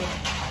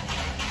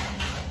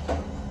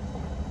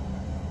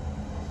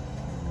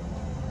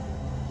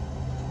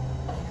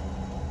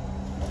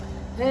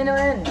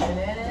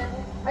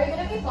 Are you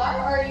gonna be far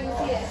or are you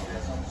here?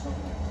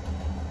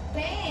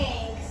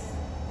 Thanks.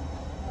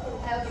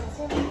 Have a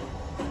good one.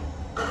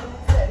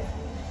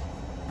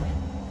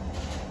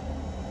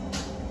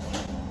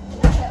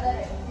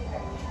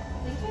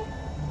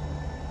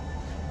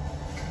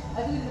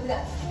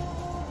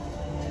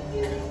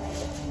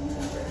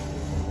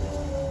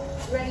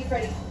 Ready,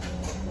 Freddy.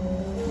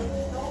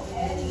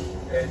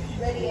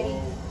 Ready, Eddie.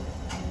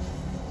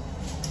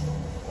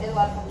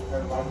 Eduardo.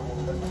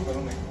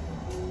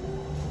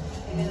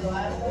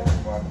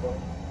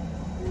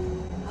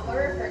 I'm gonna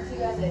refer to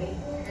you as Eddie.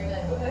 You're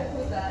like, okay,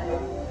 who's that?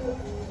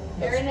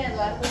 Aaron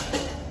Eduardo.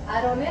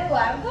 Aaron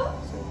Eduardo.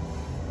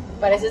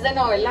 Pareces de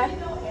novela.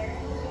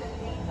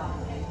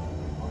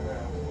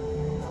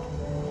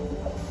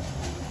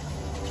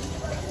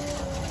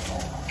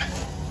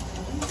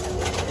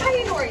 Hi,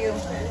 how are you?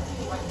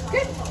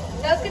 Good.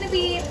 That's gonna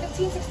be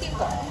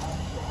 1564.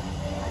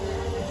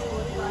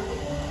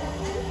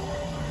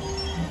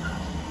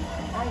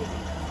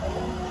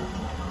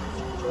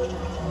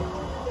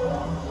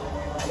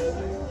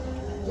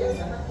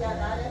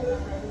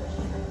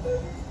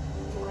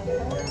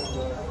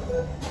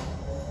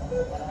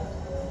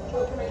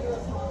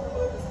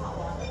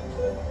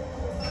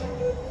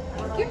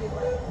 Thank you.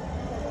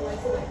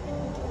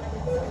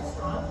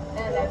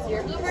 And that's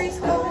your blueberry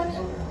scone.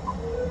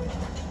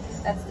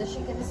 That's the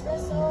shaken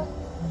espresso.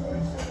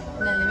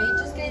 And then let me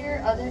just get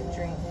your other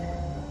drink.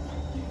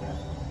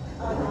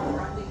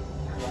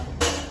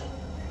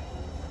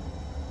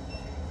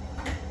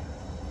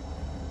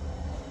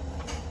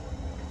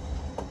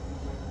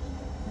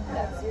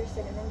 That's your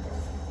cinnamon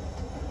drink.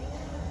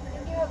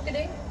 Thank you. Have a good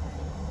day.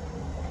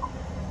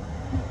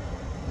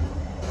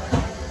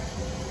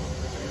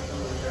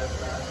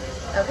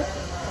 Okay.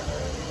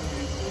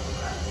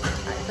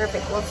 All right,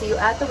 perfect. We'll see you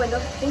at the window.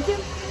 Thank you.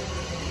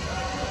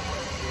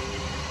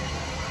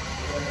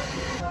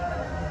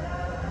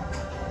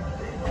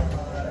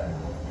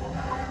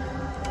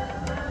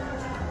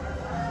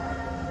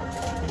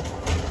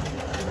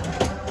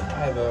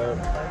 Have a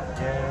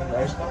and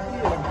iced coffee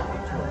and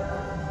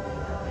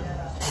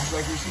would you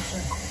like your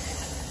sister?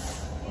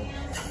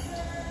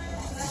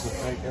 Is it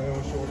like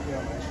everyone should work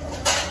on iced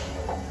coffee?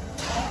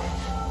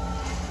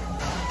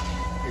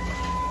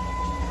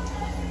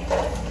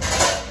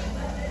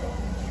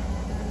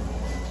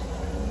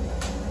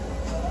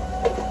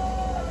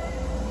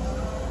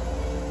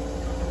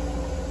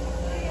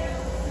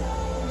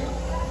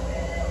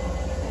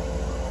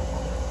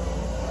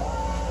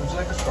 Would you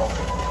like a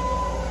strawberry?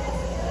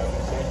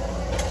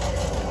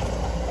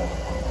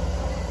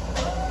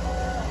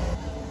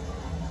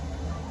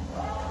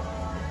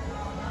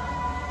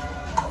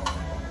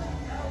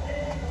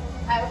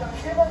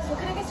 What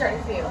can I get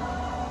started for you?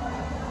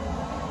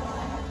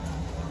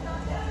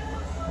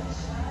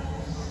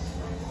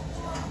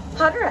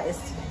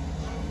 Powderized.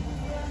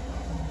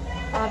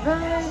 All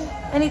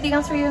right. Anything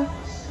else for you? All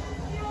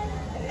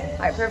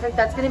right, perfect.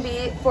 That's going to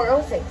be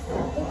 406.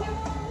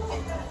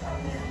 Thank you.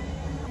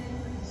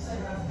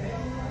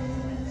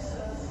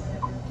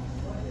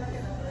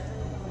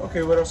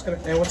 Okay, what else can I,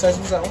 and what size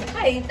was that one?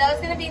 Hi, that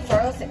was going to be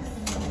 406.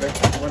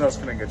 Okay, what else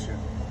can I get you?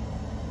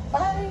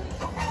 Bye.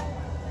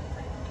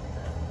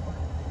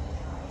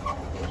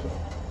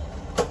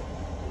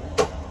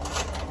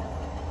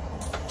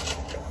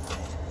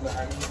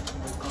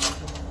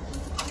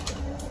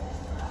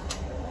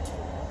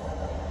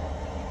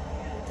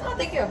 Oh,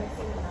 thank you. I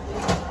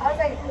was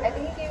like, I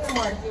think he gave me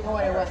more. I don't know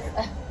what it was.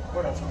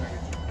 What else can I get you?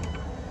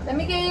 Let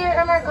me get your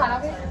Americano,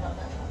 okay?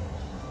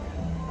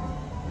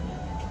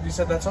 You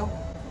said that's all?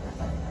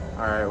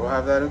 Alright, we'll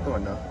have that at the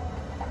window.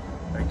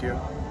 Thank you.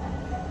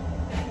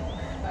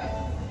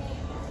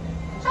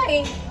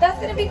 Hi, that's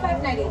gonna be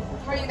 $5.90.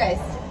 How are you guys?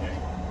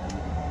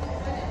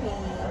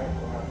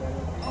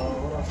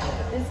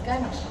 This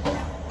gun.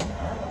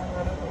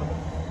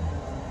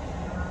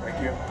 Thank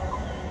you.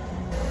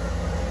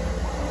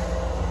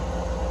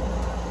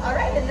 All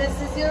right, and this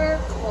is your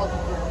cold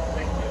brew.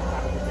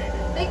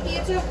 Thank you.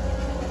 You too.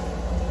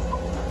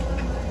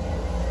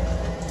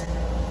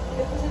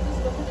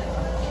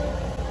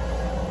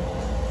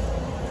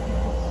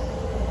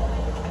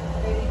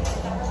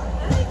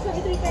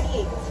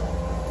 $23.38.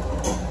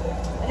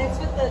 And it's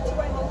with the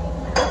 2x multiple.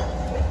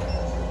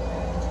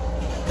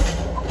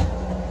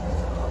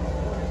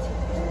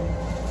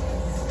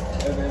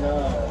 And then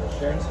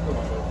Sharon's in the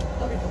window.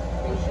 Okay.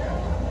 Thanks, Sharon.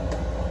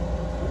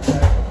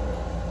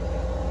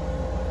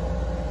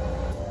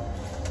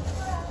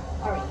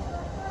 All right.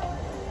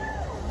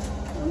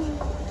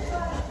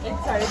 It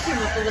started to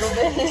move a little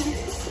bit.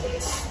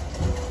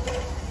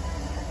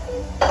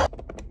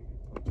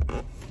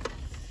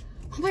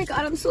 Oh my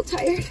God, I'm so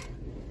tired.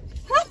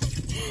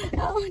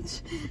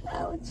 Ouch,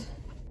 ouch.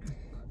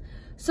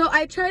 So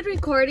I tried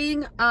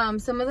recording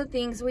some of the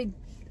things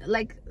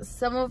like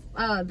some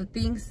of the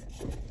things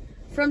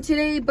from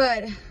today,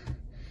 but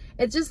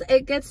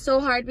it gets so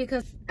hard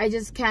because I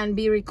just can't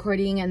be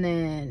recording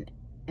and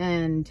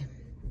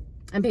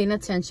paying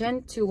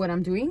attention to what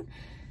I'm doing.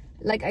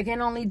 Like, I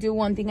can only do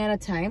one thing at a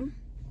time.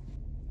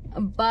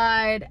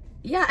 But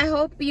yeah, I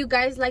hope you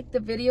guys liked the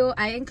video.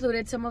 I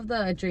included some of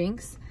the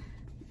drinks,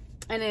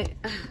 and I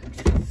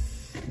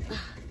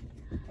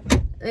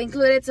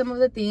included some of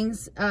the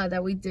things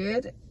that we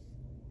did.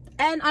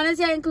 And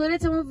honestly, I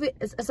included some of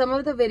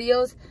the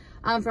videos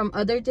from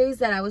other days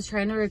that I was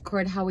trying to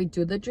record how we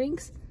do the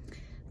drinks.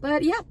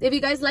 But yeah, if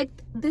you guys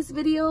liked this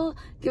video,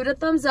 give it a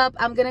thumbs up.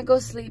 I'm gonna go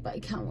sleep. I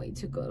can't wait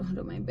to go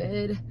to my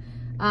bed.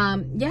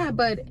 Yeah,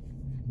 but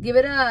give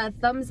it a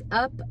thumbs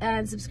up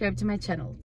and subscribe to my channel.